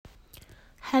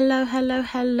Hello, hello,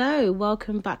 hello.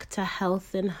 Welcome back to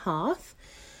Health and Hearth.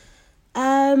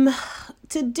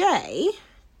 Today,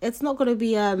 it's not going to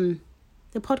be,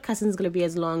 the podcast isn't going to be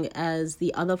as long as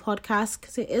the other podcast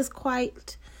because it is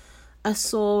quite a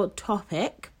sore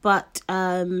topic. But,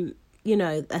 I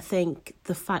think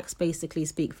the facts basically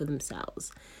speak for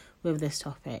themselves with this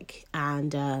topic.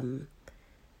 And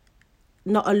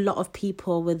not a lot of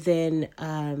people within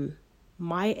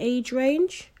my age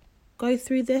range go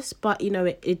through this, but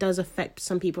it does affect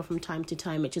some people from time to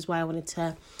time, which is why I wanted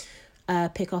to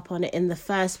pick up on it in the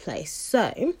first place.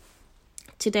 So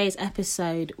today's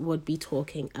episode would be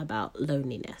talking about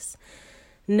loneliness.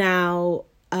 Now,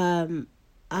 I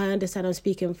understand I'm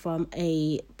speaking from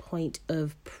a point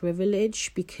of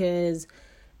privilege because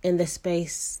in the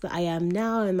space that I am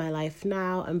now, in my life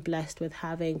now, I'm blessed with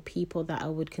having people that I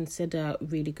would consider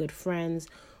really good friends,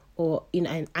 or,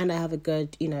 and I have a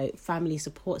good, family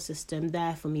support system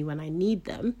there for me when I need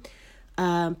them.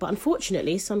 But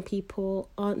unfortunately, some people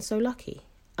aren't so lucky.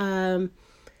 And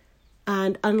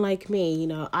unlike me,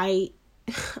 I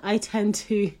tend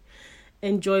to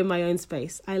enjoy my own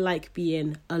space. I like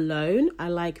being alone. I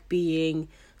like being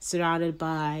surrounded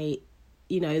by,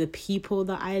 the people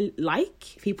that I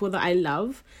like, people that I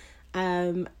love.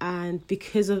 And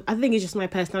because of, I think it's just my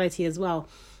personality as well,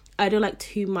 I don't like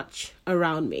too much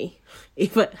around me,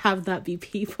 either have that be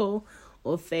people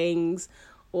or things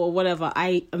or whatever.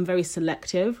 I am very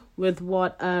selective with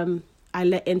what I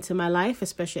let into my life,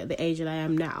 especially at the age that I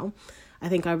am now. I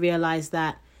think I realized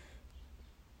that,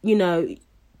 I'm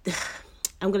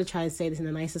going to try and say this in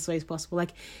the nicest way as possible.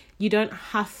 Like, you don't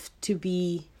have to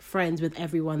be friends with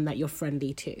everyone that you're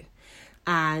friendly to.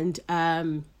 And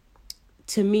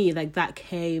to me, like,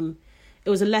 it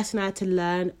was a lesson I had to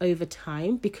learn over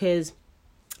time, because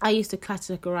I used to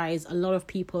categorize a lot of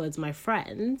people as my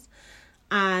friends.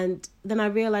 And then I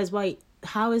realized, wait,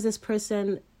 how is this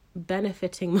person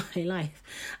benefiting my life?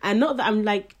 And not that I'm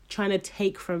like trying to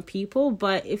take from people,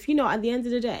 but if, at the end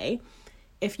of the day,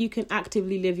 if you can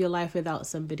actively live your life without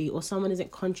somebody, or someone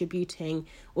isn't contributing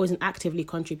or isn't actively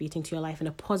contributing to your life in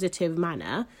a positive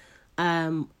manner,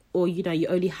 or, you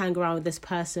only hang around with this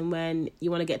person when you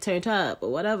want to get turned up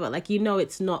or whatever. Like,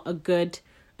 it's not a good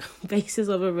basis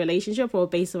of a relationship or a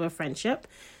base of a friendship,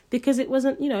 because it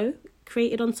wasn't,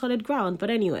 created on solid ground. But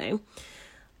anyway,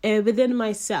 within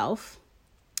myself,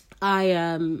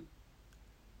 I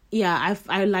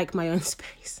like my own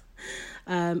space.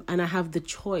 And I have the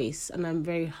choice, and I'm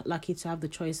very lucky to have the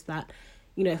choice that,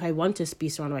 if I want to be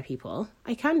surrounded by people,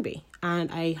 I can be. And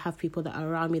I have people that are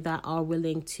around me that are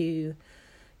willing to,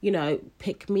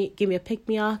 give me a pick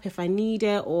me up if I need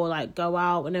it, or like go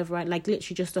out whenever I like,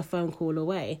 literally just a phone call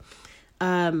away.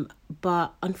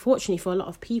 But unfortunately for a lot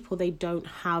of people, they don't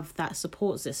have that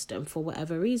support system for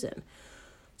whatever reason.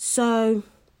 So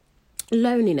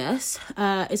loneliness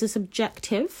is a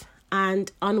subjective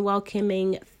and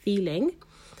unwelcoming feeling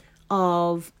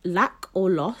of lack or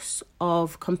loss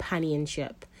of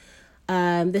companionship.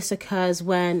 This occurs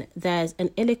when there's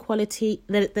an inequality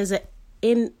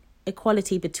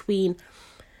between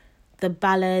the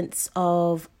balance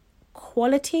of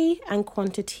quality and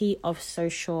quantity of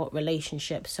social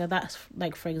relationships. So that's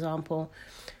like, for example,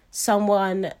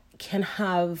 someone can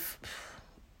have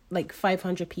like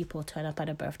 500 people turn up at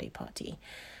a birthday party,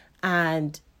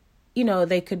 and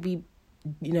they could be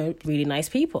really nice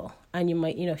people, and you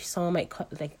might someone might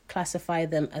classify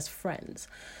them as friends.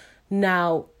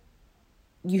 Now,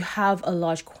 you have a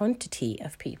large quantity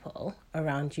of people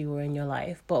around you or in your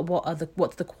life, but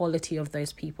what's the quality of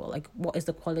those people? Like, what is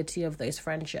the quality of those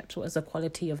friendships? What is the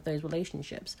quality of those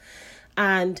relationships?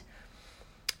 And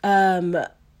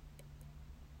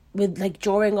with like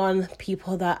drawing on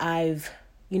people that I've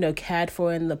cared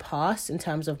for in the past in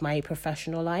terms of my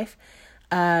professional life,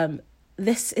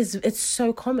 it's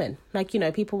so common. Like,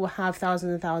 people will have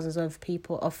thousands and thousands of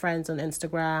friends on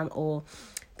Instagram, or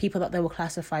people that they will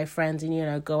classify friends,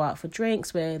 and go out for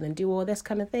drinks with and do all this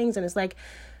kind of things. And it's like,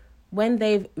 when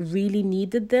they've really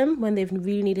needed them, when they've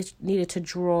really needed to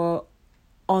draw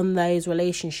on those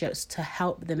relationships to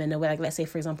help them in a way, like, let's say,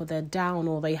 for example, they're down,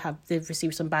 or they've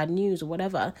received some bad news or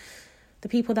whatever, the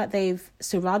people that they've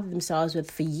surrounded themselves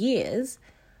with for years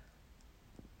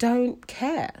don't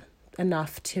care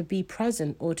enough to be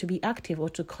present or to be active or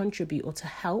to contribute or to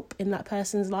help in that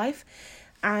person's life.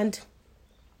 And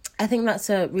I think that's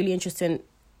a really interesting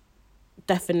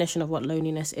definition of what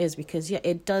loneliness is, because you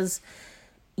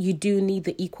do need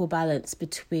the equal balance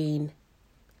between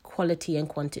quality and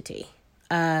quantity.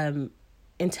 In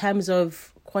terms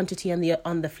of quantity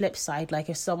on the flip side, like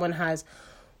if someone has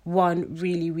one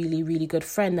really, really, really good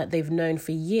friend that they've known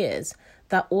for years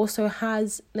that also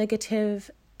has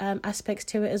negative aspects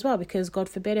to it as well, because God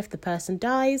forbid if the person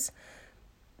dies,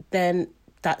 then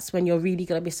that's when you're really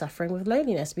going to be suffering with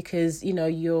loneliness, because, you know,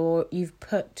 you've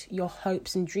put your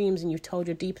hopes and dreams and you've told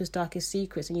your deepest, darkest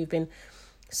secrets, and you've been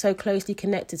so closely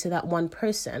connected to that one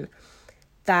person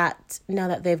that now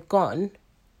that they've gone,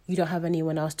 you don't have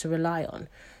anyone else to rely on.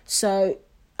 So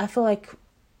I feel like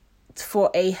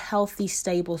for a healthy,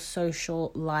 stable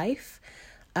social life,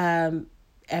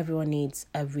 everyone needs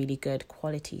a really good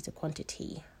quality to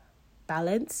quantity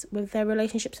balance with their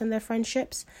relationships and their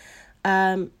friendships.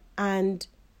 And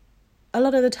a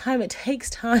lot of the time it takes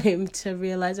time to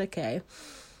realize, okay,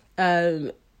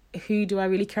 who do I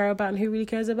really care about and who really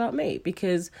cares about me?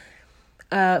 Because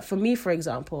for me, for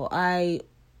example, I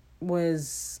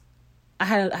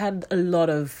had a lot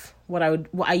of what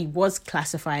I was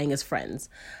classifying as friends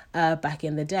back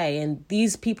in the day, and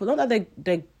these people, not that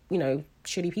they're you know,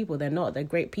 shitty people, they're not, they're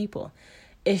great people.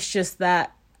 It's just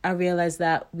that I realized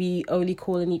that we only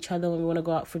call on each other when we want to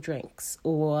go out for drinks,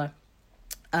 or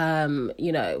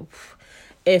you know,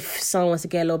 if someone wants to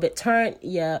get a little bit turned,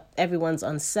 yeah, everyone's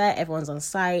on set, everyone's on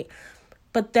site.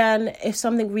 But then if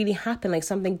something really happened, like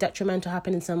something detrimental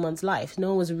happened in someone's life, no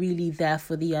one was really there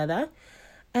for the other.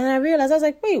 And I realized, I was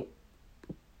like, wait,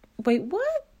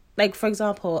 what? Like, for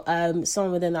example,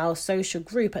 someone within our social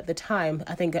group at the time,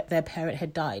 I think their parent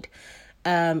had died.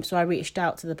 So I reached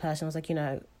out to the person. I was like, you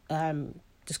know,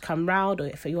 just come round, or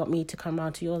if you want me to come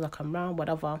round to yours, I'll come round,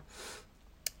 whatever.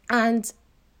 And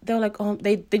they were like, oh,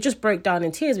 they just broke down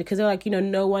in tears, because they were like, you know,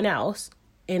 no one else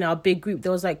in our big group,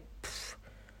 there was like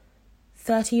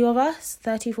 30,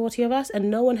 40 of us, and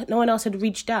no one else had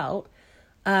reached out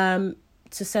to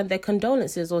send their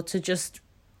condolences, or to just,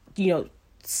 you know,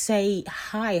 say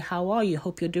hi, how are you,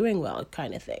 hope you're doing well,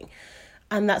 kind of thing.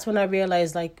 And that's when I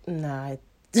realized, like, nah,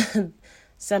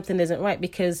 something isn't right,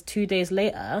 because 2 days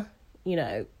later, you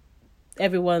know,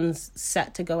 everyone's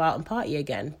set to go out and party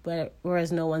again,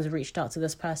 whereas no one's reached out to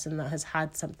this person that has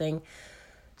had something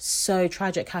so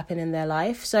tragic happen in their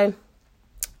life. So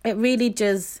it really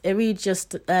just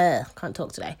can't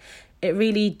talk today. It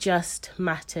really just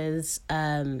matters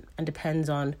and depends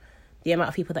on the amount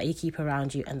of people that you keep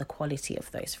around you and the quality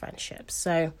of those friendships.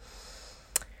 So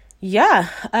yeah,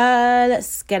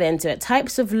 let's get into it.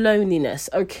 Types of loneliness.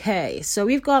 Okay, so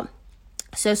we've got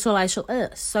social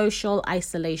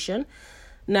isolation.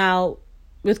 Now,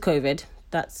 with COVID,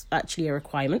 that's actually a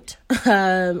requirement,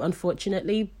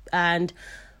 unfortunately. And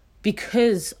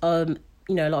because, you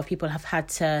know, a lot of people have had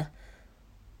to,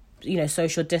 you know,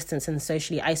 social distance and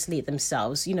socially isolate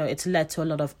themselves, you know, it's led to a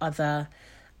lot of other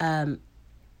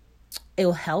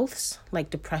ill healths, like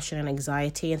depression and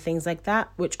anxiety and things like that,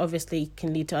 which obviously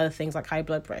can lead to other things like high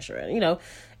blood pressure. And, you know,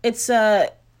 it's,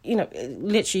 you know, it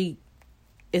literally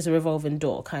is a revolving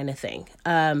door kind of thing.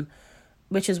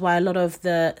 Which is why a lot of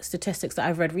the statistics that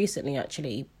I've read recently,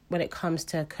 actually, when it comes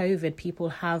to COVID, people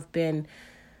have been,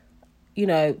 you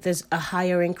know, there's a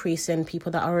higher increase in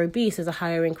people that are obese, there's a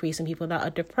higher increase in people that are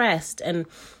depressed, and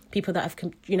people that have,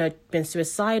 you know, been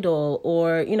suicidal,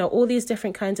 or, you know, all these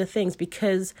different kinds of things,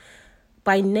 because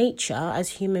by nature, as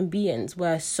human beings,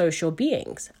 we're social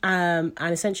beings. And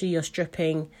essentially you're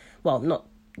stripping, well, not,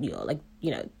 you know, like,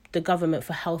 you know, the government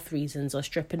for health reasons are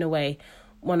stripping away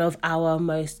one of our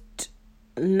most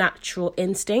natural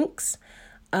instincts.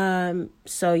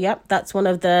 So yep, that's one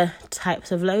of the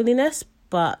types of loneliness,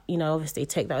 but, you know, obviously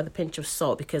take that with a pinch of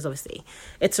salt, because obviously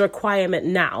it's a requirement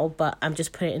now, but I'm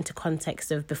just putting it into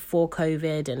context of before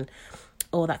COVID and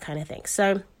all that kind of thing.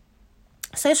 So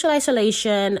social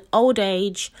isolation, old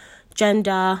age,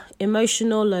 gender,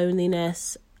 emotional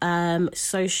loneliness,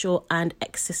 social and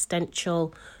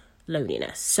existential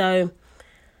loneliness. So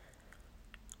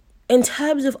in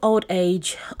terms of old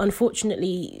age,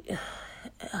 unfortunately,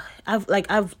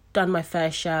 I've done my fair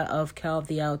share of care of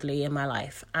the elderly in my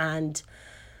life, and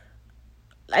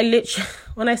I literally,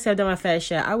 when I said I've done my fair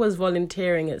share, I was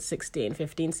volunteering at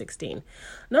 15, 16.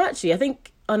 No, actually, I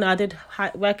think, I did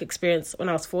work experience when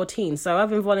I was 14, so I've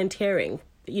been volunteering,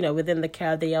 you know, within the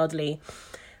care of the elderly,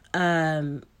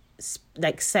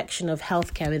 like section of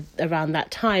healthcare around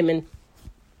that time, and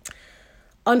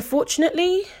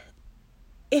unfortunately,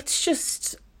 it's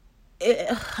just,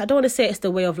 I don't want to say it's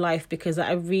the way of life, because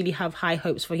I really have high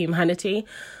hopes for humanity,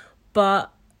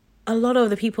 but a lot of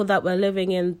the people that were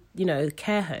living in, you know,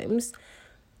 care homes,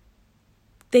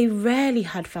 they rarely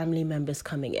had family members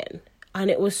coming in.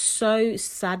 And it was so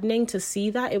saddening to see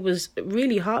that. It was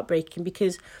really heartbreaking,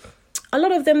 because a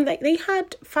lot of them, they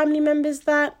had family members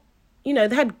that, you know,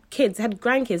 they had kids, they had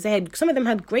grandkids, some of them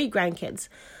had great grandkids,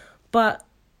 but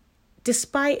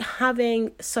despite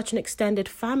having such an extended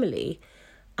family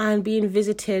and being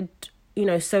visited,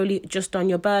 solely just on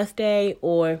your birthday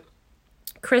or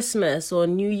Christmas or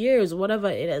New Year's or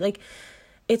whatever.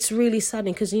 It's really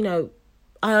saddening because,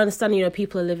 I understand,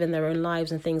 people are living their own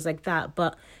lives and things like that.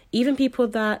 But even people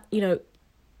that, people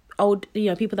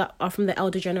that are from the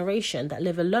elder generation that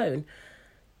live alone,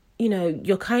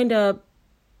 you're kind of,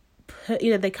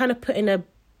 they kind of put in a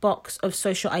box of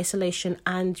social isolation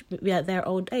and their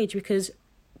old age, because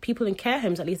people in care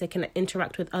homes, at least they can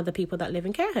interact with other people that live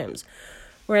in care homes.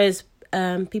 Whereas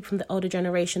people from the older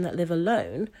generation that live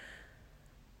alone,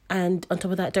 and on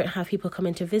top of that, don't have people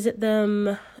coming to visit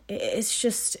them.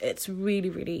 It's really,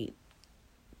 really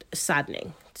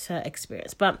saddening to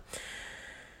experience. But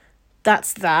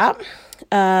that's that.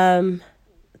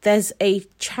 There's a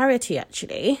charity,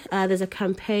 actually. There's a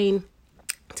campaign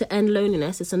to end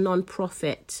loneliness. It's a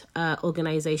non-profit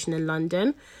organisation in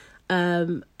London.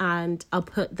 And I'll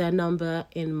put their number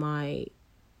in my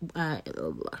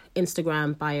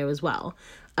Instagram bio as well.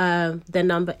 Their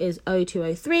number is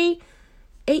 0203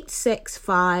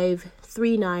 865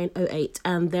 3908,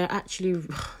 and they're actually,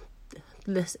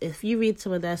 listen, if you read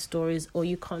some of their stories or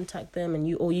you contact them and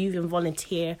you even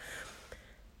volunteer,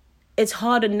 it's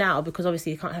harder now because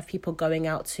obviously you can't have people going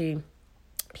out to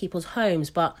people's homes,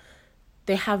 but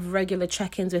they have regular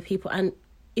check-ins with people. And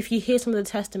if you hear some of the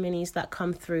testimonies that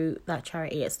come through that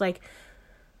charity, it's like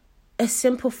a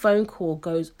simple phone call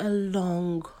goes a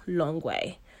long, long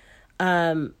way.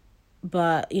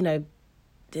 But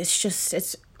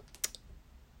it's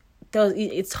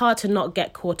hard to not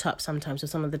get caught up sometimes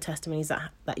with some of the testimonies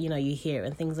that you hear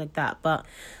and things like that. But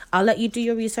I'll let you do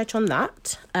your research on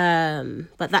that.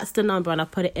 But that's the number, and I'll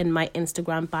put it in my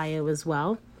Instagram bio as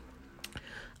well.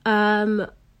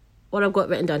 What I've got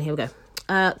written down, here we go.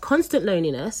 Constant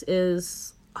loneliness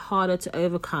is harder to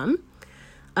overcome.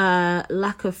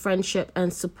 Lack of friendship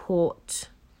and support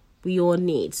we all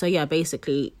need. So yeah,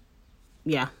 basically,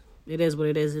 yeah, it is what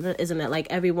it is, isn't it? Like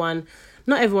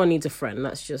not everyone needs a friend.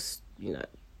 That's just,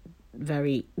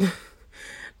 very,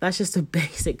 that's just a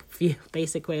basic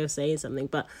way of saying something.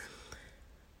 But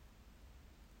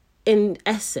in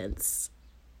essence,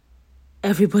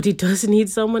 everybody does need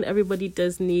someone. Everybody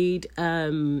does need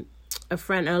a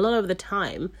friend. And a lot of the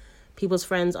time, people's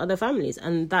friends are their families.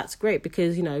 And that's great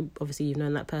because, obviously you've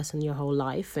known that person your whole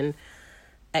life and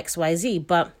XYZ.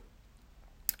 But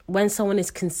when someone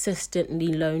is consistently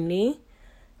lonely,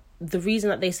 the reason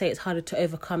that they say it's harder to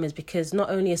overcome is because not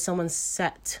only is someone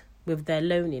set with their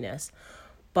loneliness,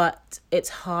 but it's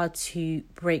hard to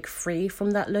break free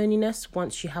from that loneliness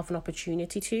once you have an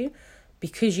opportunity to,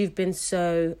 because you've been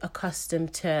so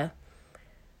accustomed to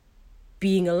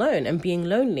being alone and being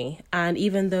lonely. And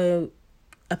even though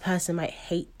a person might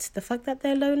hate the fact that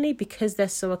they're lonely, because they're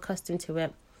so accustomed to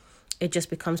it, it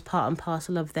just becomes part and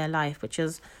parcel of their life, which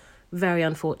is very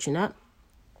unfortunate.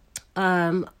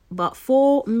 But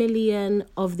 4 million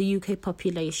of the UK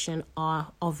population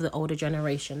are of the older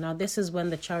generation. Now, this is when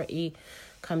the charity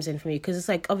comes in for me, because it's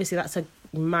like, obviously that's a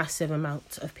massive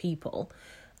amount of people.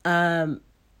 And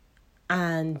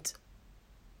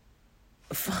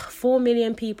 4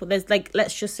 million people, there's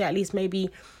let's just say at least maybe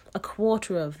a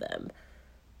quarter of them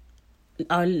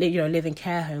are live in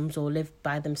care homes or live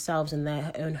by themselves in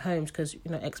their own homes because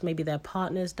maybe their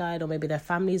partners died or maybe their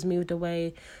families moved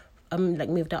away,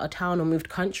 moved out of town or moved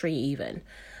country even.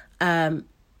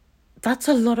 That's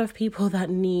a lot of people that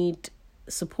need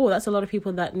support. That's a lot of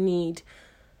people that need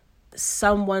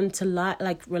someone to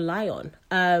rely on.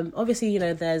 Obviously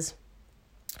there's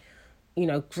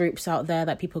groups out there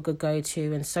that people could go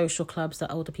to and social clubs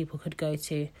that older people could go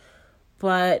to,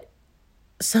 but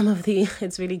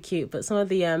it's really cute, but some of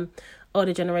the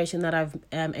older generation that I've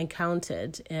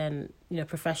encountered in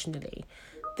professionally,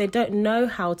 they don't know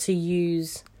how to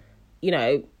use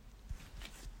in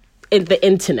the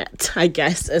internet, I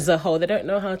guess, as a whole. They don't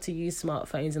know how to use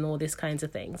smartphones and all these kinds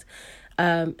of things,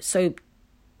 so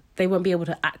they won't be able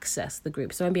to access the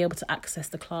groups. They won't be able to access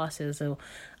the classes or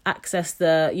access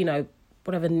the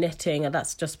whatever knitting, and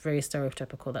that's just very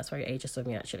stereotypical. That's very ageist of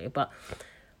me, actually. But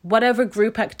whatever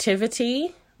group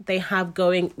activity they have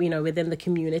going, within the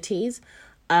communities,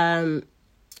 for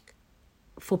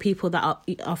people that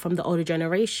are from the older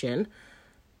generation,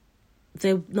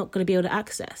 they're not going to be able to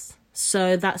access.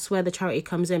 So that's where the charity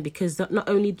comes in, because not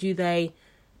only do they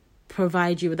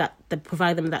provide you with that, they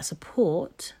provide them with that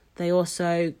support, they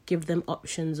also give them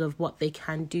options of what they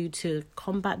can do to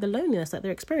combat the loneliness that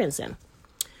they're experiencing.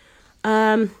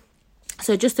 So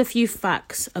just a few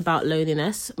facts about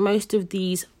loneliness. Most of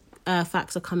these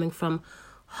facts are coming from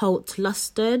Holt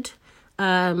Lustard.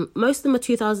 Most of them are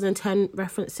 2010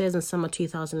 references and some are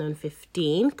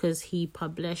 2015, because he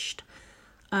published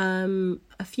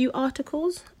a few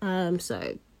articles.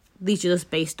 So these are just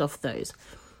based off those.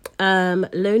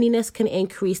 Loneliness can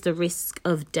increase the risk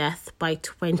of death by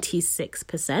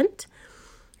 26%.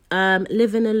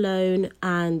 Living alone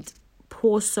and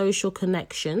poor social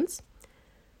connections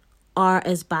are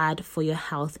as bad for your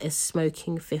health as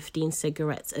smoking 15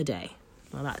 cigarettes a day.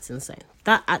 Well, that's insane.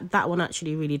 That one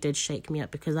actually really did shake me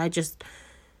up, because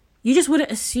you just wouldn't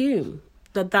assume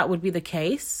that would be the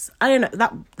case. I don't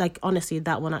know, honestly,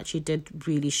 that one actually did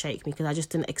really shake me, because I just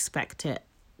didn't expect it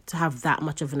to have that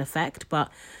much of an effect.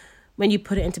 But when you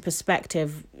put it into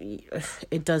perspective,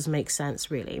 it does make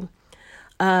sense, really.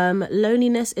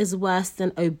 Loneliness is worse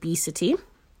than obesity.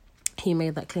 He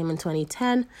made that claim in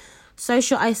 2010.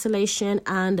 Social isolation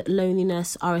and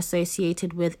loneliness are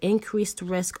associated with increased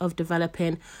risk of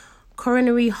developing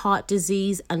coronary heart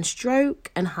disease and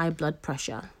stroke and high blood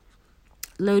pressure.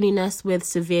 Loneliness with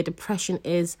severe depression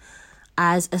is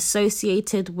as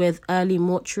associated with early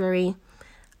mortuary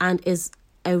and is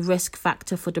a risk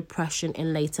factor for depression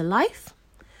in later life.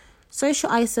 Social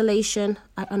isolation,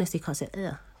 I honestly can't say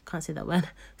that word.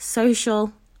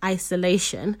 Social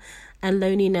isolation and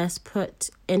loneliness put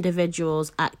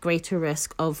individuals at greater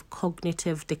risk of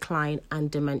cognitive decline and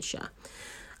dementia.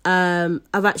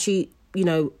 I've actually,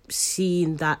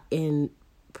 seen that in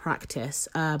practice.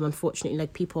 Unfortunately,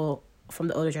 people from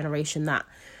the older generation that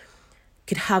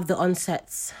could have the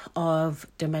onsets of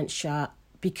dementia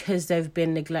because they've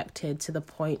been neglected to the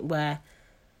point where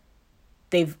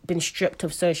they've been stripped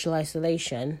of social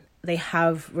isolation. They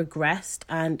have regressed,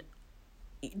 and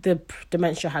the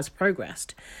dementia has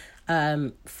progressed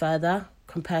further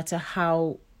compared to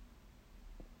how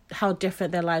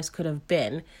different their lives could have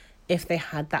been if they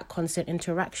had that constant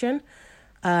interaction.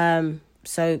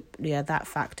 That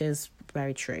fact is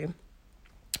very true.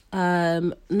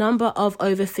 Number of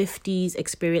over 50s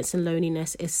experiencing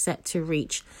loneliness is set to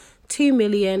reach 2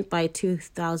 million by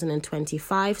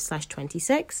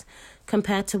 2025/26,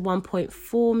 compared to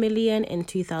 1.4 million in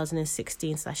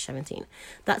 2016/17.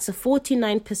 That's a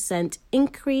 49%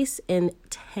 increase in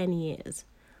 10 years.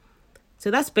 So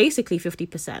that's basically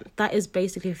 50%. That is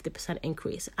basically a 50%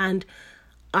 increase. And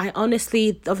I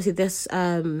obviously this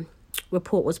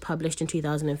report was published in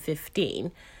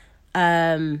 2017,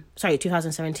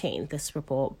 this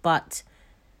report, but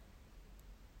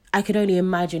I could only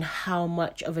imagine how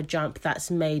much of a jump that's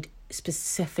made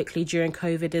specifically during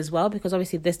COVID as well, because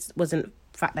obviously this wasn't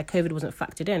COVID wasn't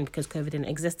factored in because COVID didn't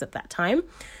exist at that time.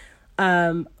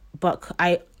 But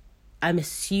I'm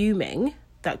assuming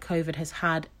that COVID has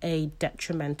had a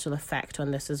detrimental effect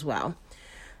on this as well.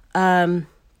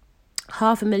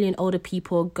 500,000 older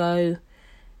people go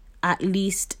at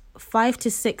least 5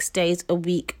 to 6 days a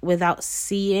week without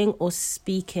seeing or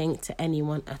speaking to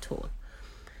anyone at all.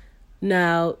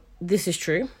 Now, this is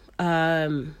true.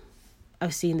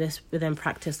 I've seen this within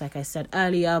practice, like I said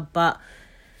earlier, but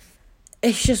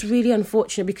it's just really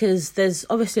unfortunate because there's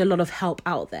obviously a lot of help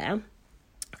out there.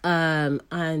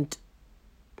 And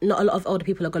not a lot of older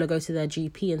people are going to go to their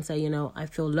GP and say, I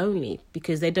feel lonely,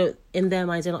 because in their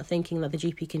minds, they're not thinking that the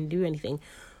GP can do anything.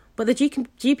 But the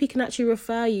GP can actually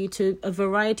refer you to a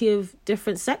variety of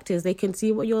different sectors. They can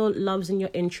see what your loves and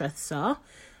your interests are,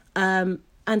 and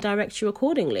direct you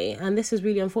accordingly. And this is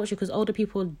really unfortunate because older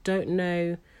people don't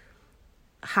know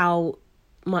how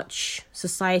much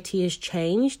society has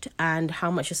changed and how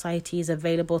much society is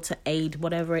available to aid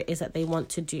whatever it is that they want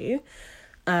to do.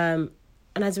 And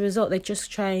as a result, they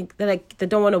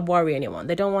don't want to worry anyone.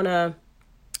 They don't want to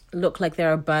look like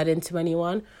they're a burden to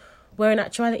anyone, where in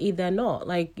actuality they're not.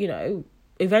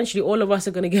 Eventually all of us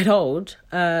are going to get old.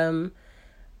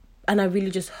 And I really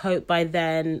just hope by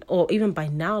then, or even by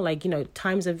now,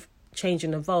 times have changed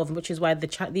and evolved, which is why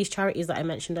these charities that I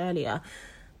mentioned earlier,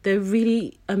 they're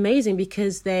really amazing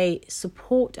because they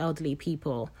support elderly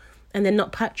people and they're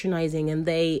not patronizing, and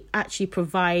they actually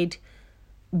provide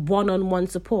one-on-one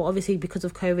support. Obviously, because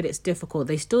of COVID, it's difficult.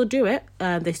 They still do it.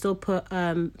 They still put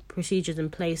procedures in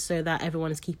place so that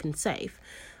everyone is keeping safe.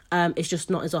 It's just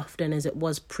not as often as it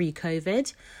was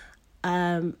pre-COVID.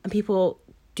 And people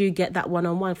do get that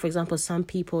one-on-one. For example, some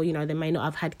people, they may not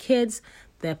have had kids.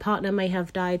 Their partner may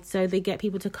have died. So they get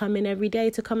people to come in every day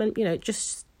to come and,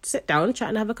 just sit down, chat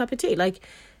and have a cup of tea.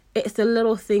 It's the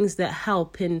little things that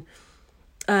help. And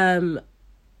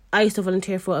I used to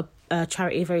volunteer for a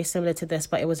charity very similar to this,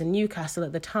 but it was in Newcastle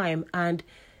at the time. And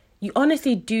you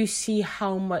honestly do see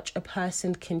how much a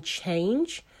person can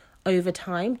change over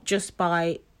time just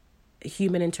by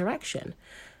human interaction.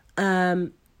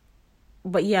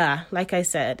 But yeah, like I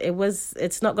said,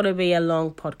 it's not going to be a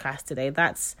long podcast today.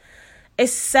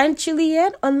 essentially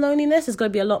it on loneliness. There's going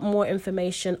to be a lot more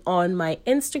information on my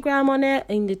Instagram on it,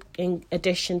 in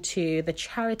addition to the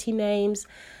charity names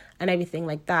and everything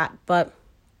like that. But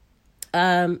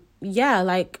yeah,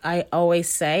 like I always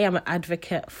say, I'm an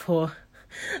advocate for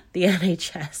the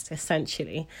NHS,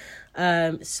 essentially.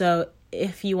 So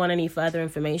if you want any further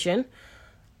information,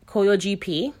 call your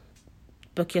GP,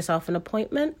 book yourself an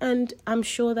appointment, and I'm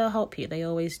sure they'll help you. They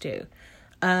always do.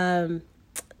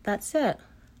 That's it.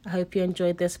 I hope you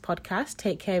enjoyed this podcast.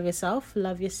 Take care of yourself,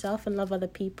 and love other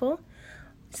people.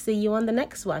 See you on the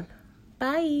next one.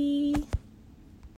 Bye.